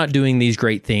 we're not doing these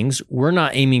great things. We're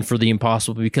not aiming for the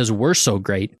impossible because we're so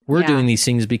great. We're doing these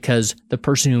things because the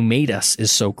person who made us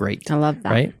is so great. I love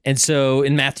that. Right? And so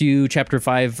in Matthew chapter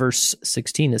 5, verse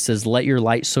 16, it says, let your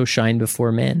light so shine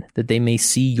before men that they may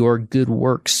see your good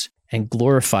works and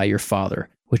glorify your Father,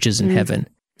 which is in heaven.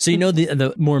 So, you know,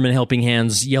 the Mormon Helping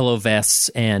Hands, yellow vests,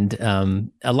 and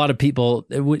a lot of people,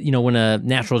 you know, when a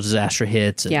natural disaster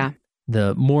hits,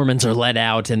 the Mormons are let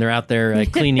out and they're out there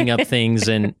cleaning up things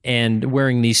and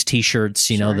wearing these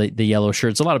T-shirts, you know, the yellow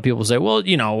shirts. A lot of people say, well,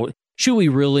 you know, should we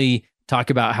really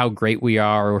talk about how great we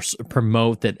are or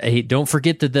promote that, hey, don't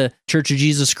forget that the Church of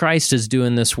Jesus Christ is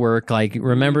doing this work. Like,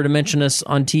 remember to mention us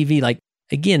on TV. Like,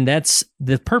 again, that's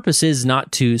the purpose is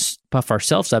not to puff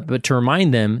ourselves up, but to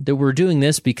remind them that we're doing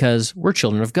this because we're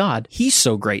children of God. He's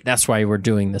so great. That's why we're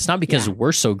doing this, not because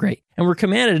we're so great. And we're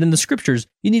commanded in the scriptures,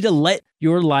 you need to let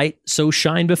your light so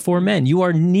shine before men.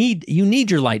 You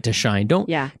need your light to shine. Don't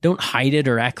hide it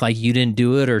or act like you didn't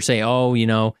do it or say, oh, you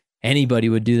know, anybody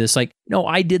would do this. Like, no,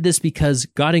 I did this because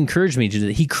God encouraged me to do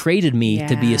it. He created me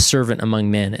to be a servant among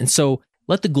men. And so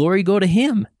let the glory go to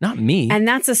Him, not me. And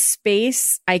that's a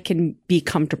space I can be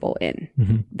comfortable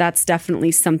in. That's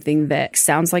definitely something that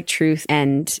sounds like truth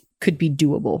and could be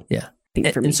doable. Yeah.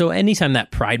 For me. And so anytime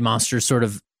that pride monster is sort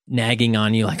of nagging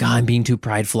on you, like, oh, I'm being too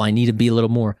prideful, I need to be a little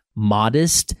more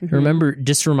modest. Remember,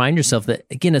 just remind yourself that,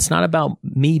 again, it's not about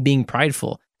me being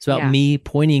prideful. It's about me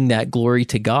pointing that glory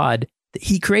to God, that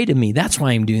He created me. That's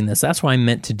why I'm doing this. That's why I'm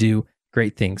meant to do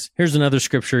great things. Here's another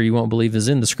scripture you won't believe is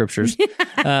in the scriptures.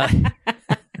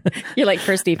 You're like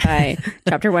 1 Nephi,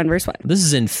 chapter 1, verse 1. This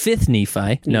is in 5th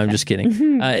Nephi. No, I'm just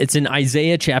kidding. It's in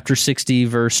Isaiah chapter 60,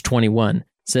 verse 21. It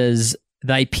says,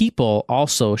 thy people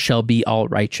also shall be all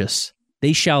righteous.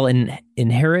 They shall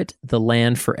inherit the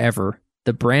land forever,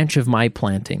 the branch of my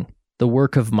planting, the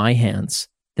work of my hands,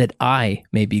 that I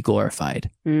may be glorified.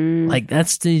 Like,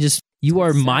 that's you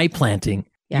are my planting.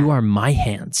 You are my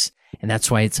hands. And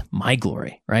that's why it's my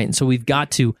glory, right? And so we've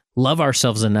got to love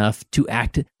ourselves enough to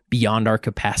act beyond our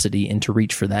capacity and to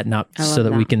reach for that, not so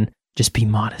that we can just be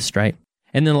modest, right?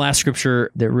 And then the last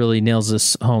scripture that really nails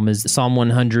this home is Psalm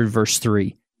 100, verse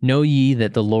 3. Know ye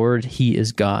that the Lord, He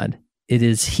is God. It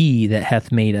is He that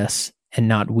hath made us, and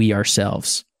not we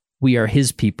ourselves. We are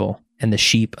His people and the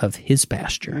sheep of His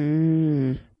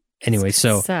pasture. Anyway,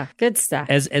 so good stuff.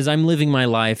 As I'm living my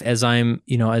life, as I'm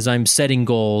setting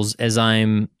goals, as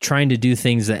I'm trying to do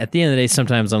things that at the end of the day,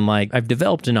 sometimes I'm like, I've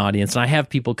developed an audience and I have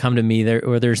people come to me there,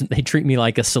 or they treat me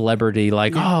like a celebrity,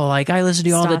 like, oh, like I listen to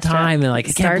you all the time. And like,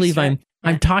 I can't believe I'm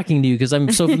talking to you because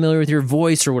I'm so familiar with your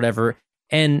voice or whatever.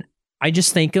 And I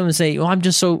just thank them and say, well, I'm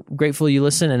just so grateful you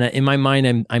listen. And in my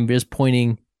mind, I'm just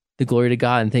pointing the glory to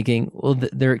God and thinking, well,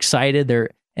 they're excited. They're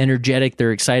energetic.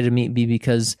 They're excited to meet me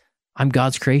because I'm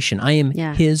God's creation. I am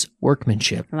His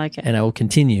workmanship. I like it. And I will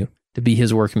continue to be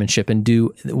His workmanship and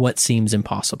do what seems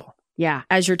impossible. Yeah.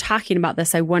 As you're talking about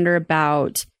this, I wonder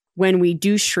about when we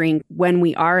do shrink, when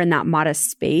we are in that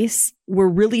modest space, we're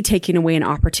really taking away an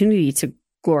opportunity to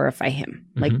glorify Him.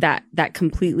 Like that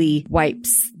completely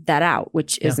wipes that out,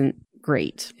 which isn't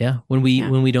great. Yeah. When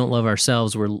we don't love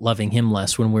ourselves, we're loving Him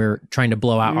less. When we're trying to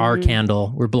blow out our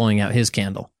candle, we're blowing out His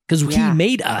candle because He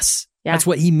made us. Yeah. That's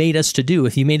what he made us to do.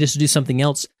 If he made us to do something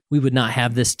else, we would not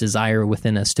have this desire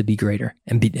within us to be greater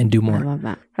and do more. I love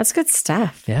that. That's good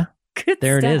stuff. Yeah. Good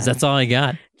There stuff. it is. That's all I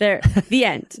got. There, the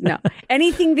end. No.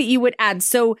 Anything that you would add?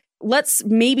 So let's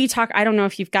maybe talk. I don't know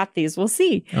if you've got these. We'll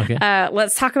see. Okay.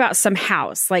 Let's talk about some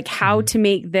house, like how to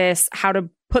make this, how to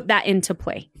put that into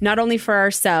play. Not only for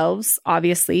ourselves,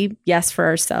 obviously, yes, for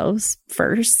ourselves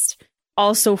first,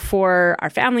 also for our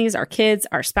families, our kids,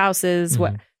 our spouses,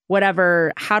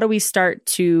 whatever. How do we start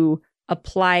to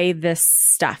apply this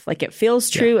stuff? Like it feels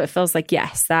true. It feels like,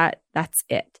 yes, that's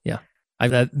it. Yeah. I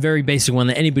have a very basic one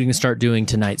that anybody can start doing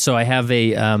tonight. So I have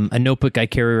a notebook I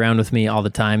carry around with me all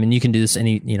the time, and you can do this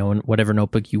in whatever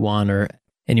notebook you want or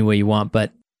any way you want.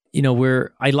 But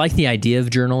I like the idea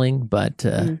of journaling, but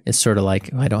it's sort of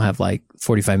like I don't have like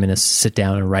 45 minutes to sit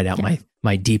down and write out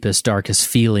my deepest, darkest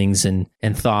feelings and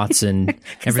thoughts and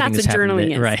everything that's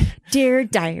happened. Right. Dear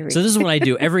diary. So this is what I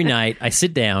do every night. I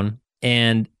sit down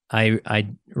and I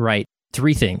write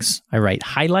three things. I write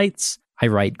highlights, I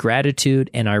write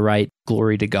gratitude, and I write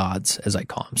glory to God's, as I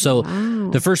call them. So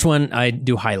the first one, I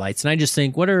do highlights, and I just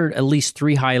think, what are at least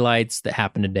three highlights that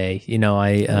happened today?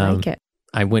 I like it.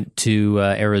 I went to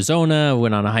Arizona,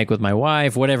 went on a hike with my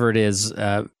wife, whatever it is.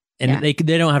 They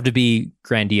don't have to be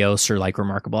grandiose or like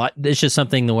remarkable. It's just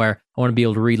something where I want to be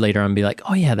able to read later on and be like,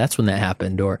 oh yeah, that's when that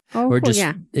happened.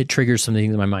 It triggers something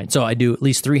in my mind. So I do at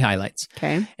least three highlights.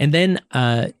 Okay. And then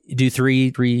do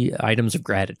three items of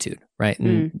gratitude, right?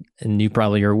 And you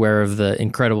probably are aware of the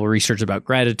incredible research about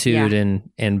gratitude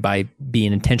and by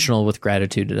being intentional with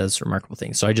gratitude, it does remarkable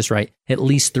things. So I just write at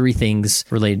least three things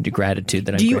related to gratitude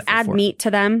that I'm grateful for. Do you add meat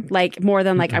to them? Like more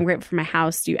than like, I'm grateful for my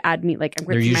house. Do you add meat? Like I'm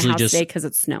grateful for my house today because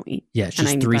it's snowy. Yeah, it's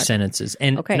just three sentences.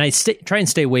 And I try and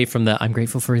stay away from the I'm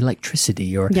grateful for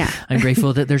electricity or I'm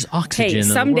grateful that there's oxygen in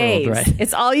the world. Days, right?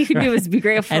 It's all you can do is be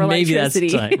grateful for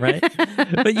electricity. And maybe that's the time,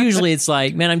 right? But usually it's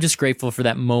like, man, I'm just grateful for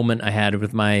that moment I had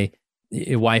with my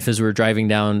wife as we were driving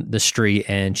down the street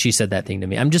and she said that thing to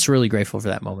me. I'm just really grateful for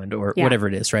that moment or whatever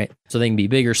it is, right? So they can be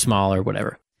big or small or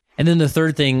whatever. And then the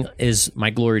third thing is my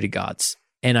glory to God's.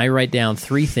 And I write down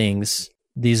three things.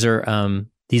 These are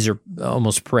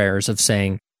almost prayers of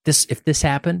saying, if this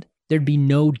happened, there'd be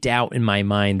no doubt in my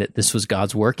mind that this was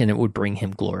God's work and it would bring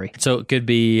him glory. So it could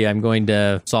be, I'm going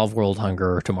to solve world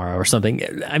hunger tomorrow or something.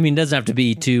 I mean, it doesn't have to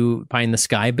be too pie in the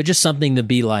sky, but just something to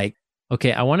be like,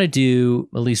 okay, I want to do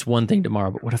at least one thing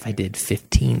tomorrow, but what if I did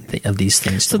 15 of these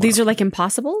things tomorrow? So these are like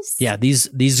impossibles? Yeah, these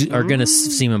are going to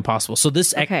seem impossible. So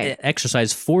this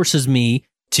exercise forces me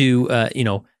to,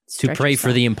 to pray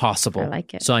for the impossible. I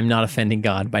like it. So I'm not offending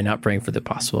God by not praying for the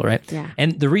possible, right? Yeah.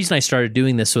 And the reason I started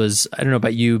doing this was, I don't know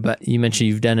about you, but you mentioned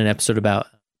you've done an episode about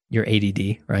your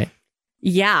ADD, right?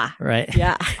 Yeah. Right?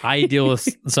 Yeah. I deal with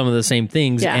some of the same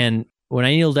things. Yeah. And when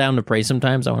I kneel down to pray,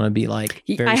 sometimes I want to be like,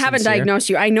 I haven't sincere. diagnosed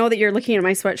you. I know that you're looking at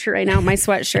my sweatshirt right now. My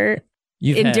sweatshirt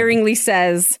endearingly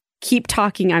says, keep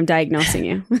talking, I'm diagnosing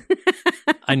you.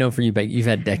 I know for you, but you've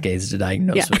had decades to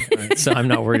diagnose me, right? So I'm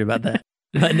not worried about that.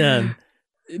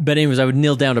 But anyways, I would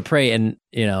kneel down to pray and,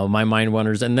 my mind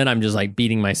wanders. And then I'm just like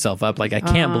beating myself up. Like, I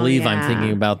can't believe I'm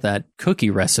thinking about that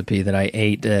cookie recipe that I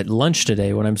ate at lunch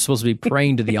today when I'm supposed to be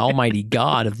praying to the almighty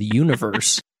God of the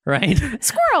universe, right?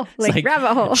 Squirrel, like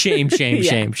rabbit hole. Shame,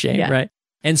 right?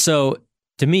 And so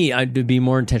to me, I'd be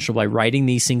more intentional by writing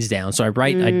these things down. So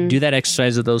I do that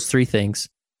exercise of those three things.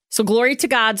 So glory to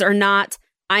God's are not,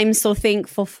 I'm so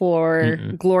thankful for,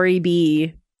 glory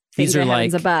be. Things are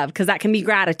like above, because that can be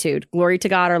gratitude. Glory to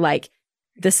God, or like,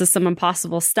 this is some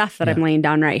impossible stuff that I'm laying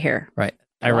down right here. Right.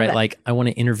 I write like, I want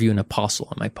to interview an apostle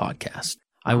on my podcast.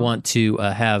 I want to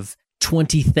have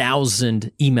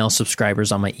 20,000 email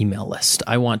subscribers on my email list.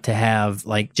 I want to have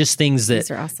like just things that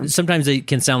are awesome. Sometimes they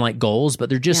can sound like goals, but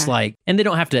they're just like, and they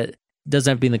don't have to, doesn't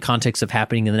have to be in the context of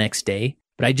happening in the next day.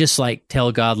 But I just like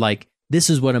tell God, like, this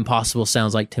is what impossible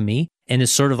sounds like to me. And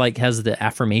it's sort of like has the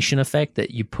affirmation effect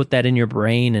that you put that in your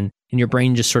brain and your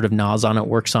brain just sort of gnaws on it,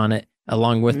 works on it,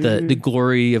 along with the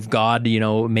glory of God,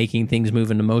 making things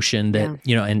move into motion that,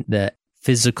 and the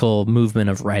physical movement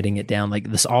of writing it down.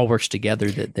 Like this all works together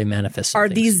that they manifest. Are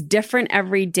these different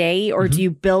every day, or do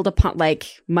you build upon,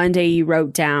 like Monday you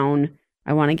wrote down,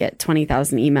 I want to get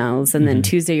 20,000 emails. And then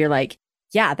Tuesday you're like,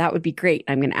 yeah, that would be great.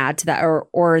 I'm going to add to that. Or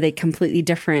are they completely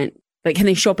different? Like, can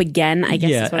they show up again? I guess.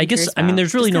 Yeah, I guess. I mean,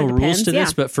 there's really no rules to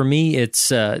this, but for me,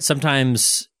 it's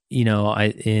sometimes,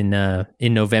 in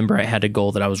November, I had a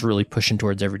goal that I was really pushing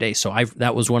towards every day. So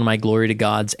that was one of my glory to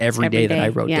God's every day that I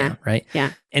wrote down. Right.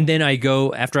 Yeah. And then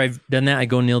after I've done that, I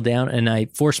go kneel down and I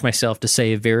force myself to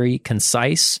say a very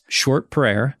concise, short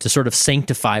prayer to sort of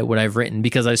sanctify what I've written,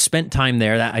 because I've spent time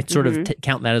there that I sort of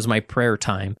count that as my prayer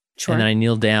time. Sure. And then I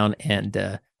kneel down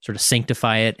and sort of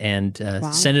sanctify it and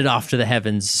send it off to the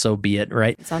heavens, so be it,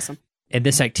 right? That's awesome. And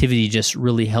this activity just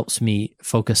really helps me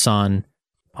focus on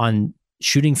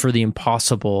shooting for the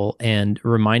impossible and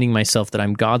reminding myself that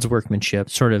I'm God's workmanship.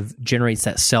 Sort of generates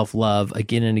that self-love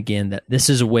again and again, that this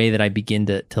is a way that I begin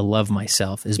to love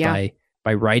myself, is by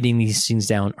writing these things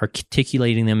down,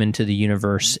 articulating them into the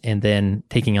universe, and then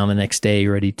taking on the next day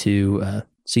ready to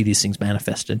see these things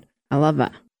manifested. I love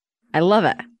it. I love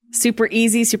it. Super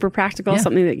easy, super practical,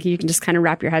 something that you can just kind of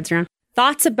wrap your heads around.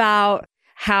 Thoughts about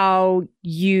how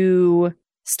you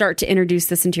start to introduce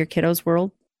this into your kiddos'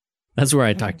 world? That's where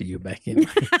I talk to you, Becky.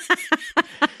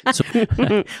 So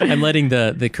I'm letting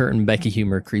the curtain Becky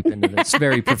humor creep into this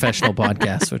very professional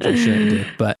podcast, which I shouldn't do.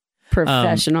 But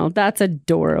professional, that's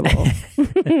adorable.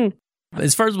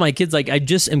 As far as my kids, like, I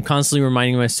just am constantly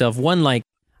reminding myself, one, like,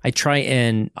 I try,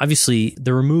 and obviously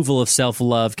the removal of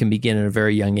self-love can begin at a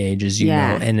very young age, as you know,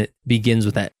 and it begins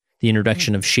with the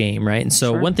introduction of shame, right? And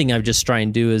so one thing I've just try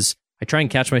and do is I try and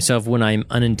catch myself when I'm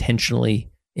unintentionally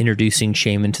introducing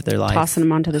shame into their life. Tossing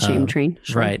them onto the shame train.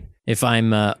 Right. If I'm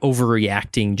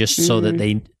overreacting just so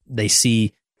that they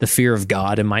see the fear of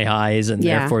God in my eyes, and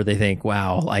therefore they think,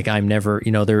 wow, like I'm never,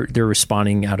 they're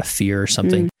responding out of fear or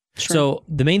something. So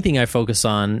the main thing I focus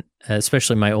on,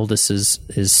 especially my oldest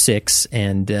is 6.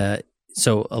 And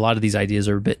so a lot of these ideas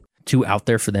are a bit too out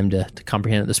there for them to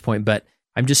comprehend at this point. But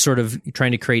I'm just sort of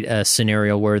trying to create a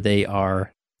scenario where they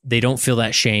don't feel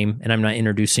that shame, and I'm not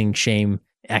introducing shame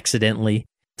accidentally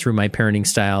through my parenting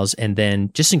styles, and then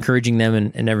just encouraging them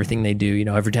in everything they do.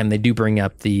 Every time they do bring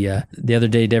up the other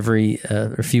day, Devery,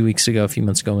 a few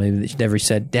months ago, maybe Devery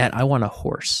said, "Dad, I want a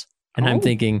horse." And I'm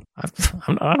thinking,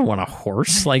 I don't want a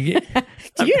horse. Like,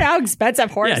 do you know how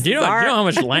expensive horses are? Do you know how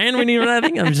much land we need for that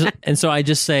thing? And so I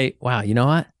just say, wow, you know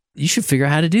what? You should figure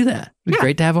out how to do that. It'd be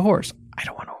great to have a horse. I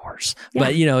don't want a horse. Yeah.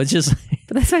 But, it's just...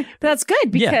 But that's fine. But that's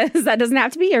good, because that doesn't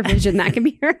have to be your vision. That can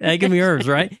be hers. That can be hers,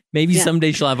 right? Maybe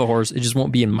someday she'll have a horse. It just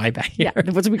won't be in my backyard.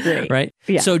 Yeah, which would be great. Right?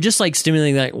 Yeah. So just like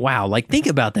stimulating that, wow, like think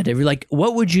about that. Like,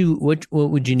 what would you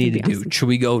need to do? Awesome. Should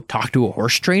we go talk to a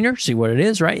horse trainer, see what it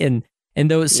is, right? And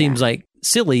though it seems like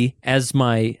silly, as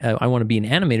my I want to be an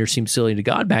animator seemed silly to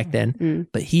God back then,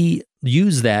 but he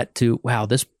used that to, wow,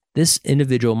 this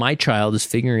individual, my child, is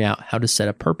figuring out how to set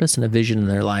a purpose and a vision in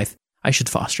their life. I should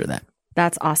foster that.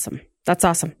 That's awesome. That's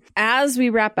awesome. As we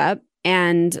wrap up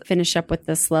and finish up with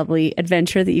this lovely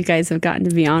adventure that you guys have gotten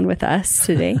to be on with us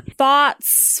today,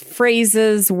 thoughts,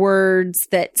 phrases, words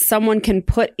that someone can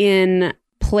put in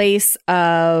place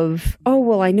of, oh,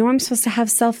 well, I know I'm supposed to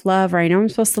have self-love, or I know I'm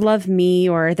supposed to love me,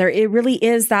 or it really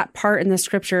is that part in the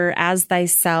scripture, as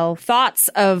thyself. Thoughts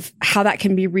of how that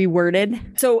can be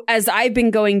reworded. So as I've been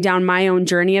going down my own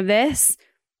journey of this,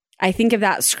 I think of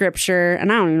that scripture,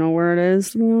 and I don't even know where it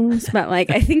is, to be honest, but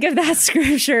like, I think of that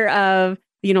scripture of,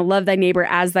 love thy neighbor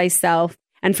as thyself.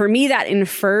 And for me, that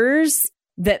infers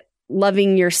that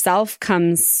loving yourself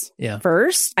comes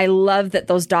first. I love that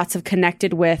those dots have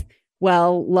connected with,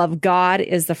 well, love God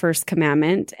is the first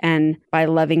commandment, and by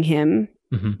loving him,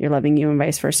 you're loving you, and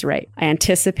vice versa, right? I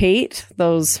anticipate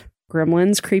those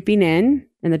gremlins creeping in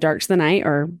the dark of the night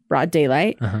or broad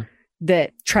daylight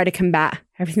that try to combat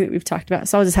everything that we've talked about.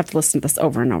 So I'll just have to listen to this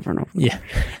over and over and over. Yeah.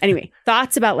 Anyway,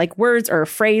 thoughts about like words or a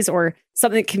phrase or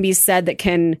something that can be said that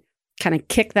can kind of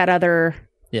kick that other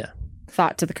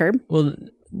thought to the curb? Well,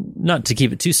 not to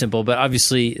keep it too simple, but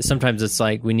obviously sometimes it's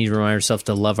like we need to remind ourselves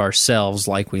to love ourselves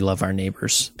like we love our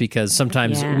neighbors, because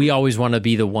sometimes we always want to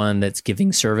be the one that's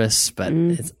giving service, but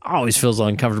it always feels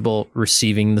uncomfortable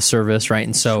receiving the service, right?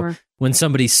 And so when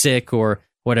somebody's sick or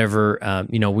whatever,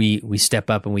 we step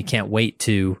up and we can't wait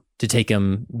to take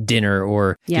them dinner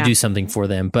or to do something for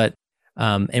them. But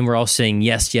and we're all saying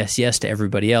yes, yes, yes to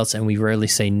everybody else, and we rarely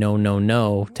say no, no,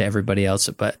 no to everybody else,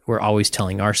 but we're always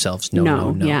telling ourselves no,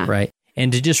 no, no, right?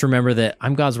 And to just remember that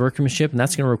I'm God's workmanship, and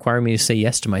that's going to require me to say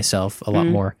yes to myself a lot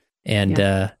more. And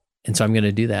so I'm going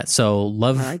to do that. So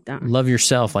love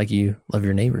yourself like you love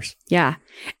your neighbors. Yeah.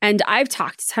 And I've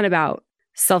talked a ton about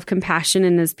self-compassion,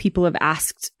 and as people have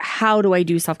asked, how do I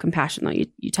do self-compassion? Like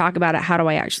you talk about it, how do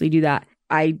I actually do that?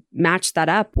 I matched that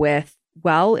up with,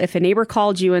 well, if a neighbor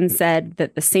called you and said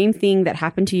that the same thing that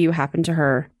happened to you happened to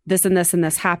her, this and this and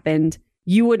this happened,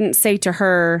 you wouldn't say to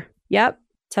her, yep,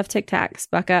 tough tic-tacs,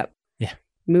 buck up.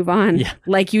 Move on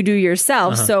like you do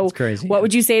yourself. So what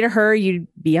would you say to her? You'd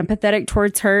be empathetic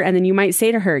towards her. And then you might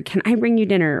say to her, can I bring you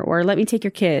dinner? Or let me take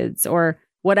your kids or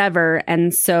whatever.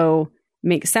 And so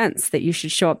makes sense that you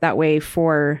should show up that way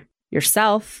for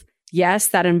yourself. Yes,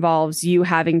 that involves you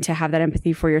having to have that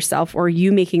empathy for yourself, or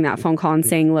you making that phone call and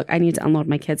saying, look, I need to unload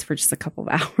my kids for just a couple of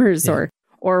hours or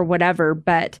whatever.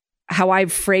 But how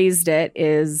I've phrased it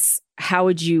is,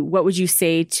 what would you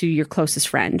say to your closest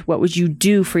friend? What would you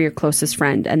do for your closest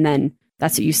friend? And then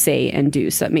that's what you say and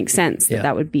do. So it makes sense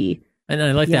that would be. And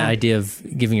I like that idea of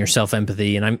giving yourself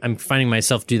empathy. And I'm finding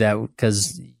myself do that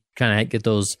because you kind of get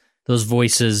those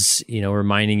voices,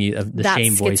 reminding you of the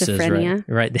shame voices,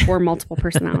 right? Or multiple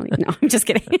personality. No, I'm just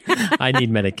kidding. I need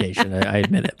medication. I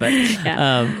admit it.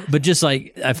 But just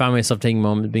like I found myself taking a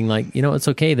moment being like, it's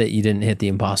okay that you didn't hit the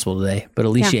impossible today, but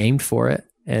at least you aimed for it.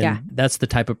 And that's the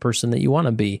type of person that you want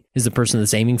to be, is the person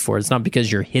that's aiming for it. It's not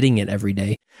because you're hitting it every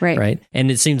day. Right.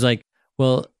 And it seems like,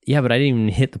 well, yeah, but I didn't even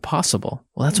hit the possible.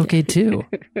 Well, that's okay too.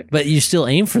 But you still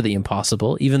aim for the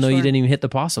impossible, even though you didn't even hit the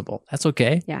possible. That's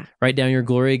okay. Yeah. Write down your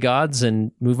glory gods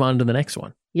and move on to the next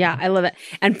one. Yeah, I love it.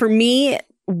 And for me,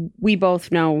 we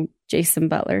both know Jason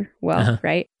Butler well,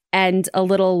 right? And a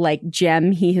little like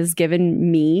gem he has given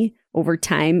me over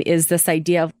time is this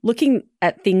idea of looking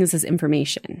at things as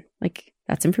information. Like,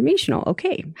 that's informational.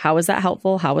 Okay. How was that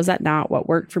helpful? How was that not? What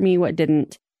worked for me? What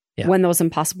didn't? Yeah. When those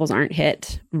impossibles aren't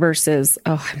hit versus,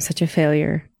 I'm such a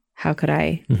failure. How could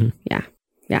I? Mm-hmm. Yeah.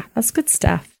 That's good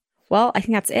stuff. Well, I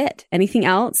think that's it. Anything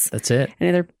else? That's it. Any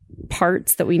other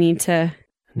parts that we need to,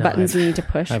 buttons we need to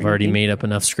push? I've already made up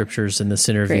enough scriptures in this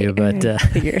interview, but no,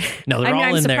 they're all in there.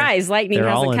 I'm surprised Lightning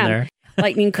hasn't come. There.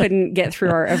 Lightning couldn't get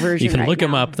through our aversion. You can look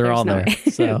them up. They're all there.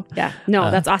 So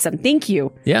that's awesome. Thank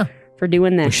you. Yeah. For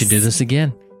doing this. We should do this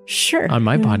again. Sure. On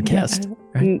my podcast.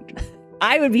 Right?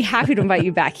 I would be happy to invite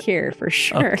you back here for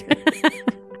sure. Okay.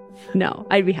 No,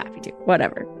 I'd be happy to.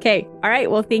 Whatever. Okay. All right.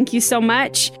 Well, thank you so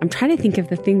much. I'm trying to think of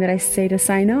the thing that I say to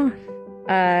sign off.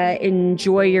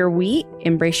 Enjoy your week.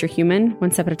 Embrace your human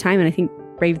one step at a time. And I think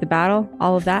brave the battle,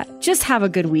 all of that. Just have a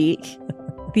good week.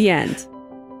 The end.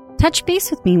 Touch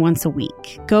base with me once a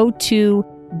week. Go to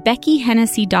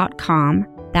BeckyHennessy.com.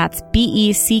 That's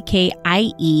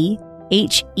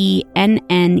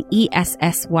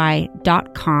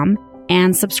BeckyHennessy.com.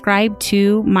 And subscribe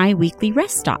to my weekly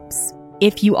rest stops.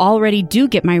 If you already do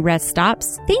get my rest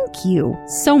stops, thank you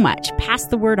so much. Pass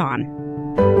the word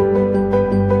on.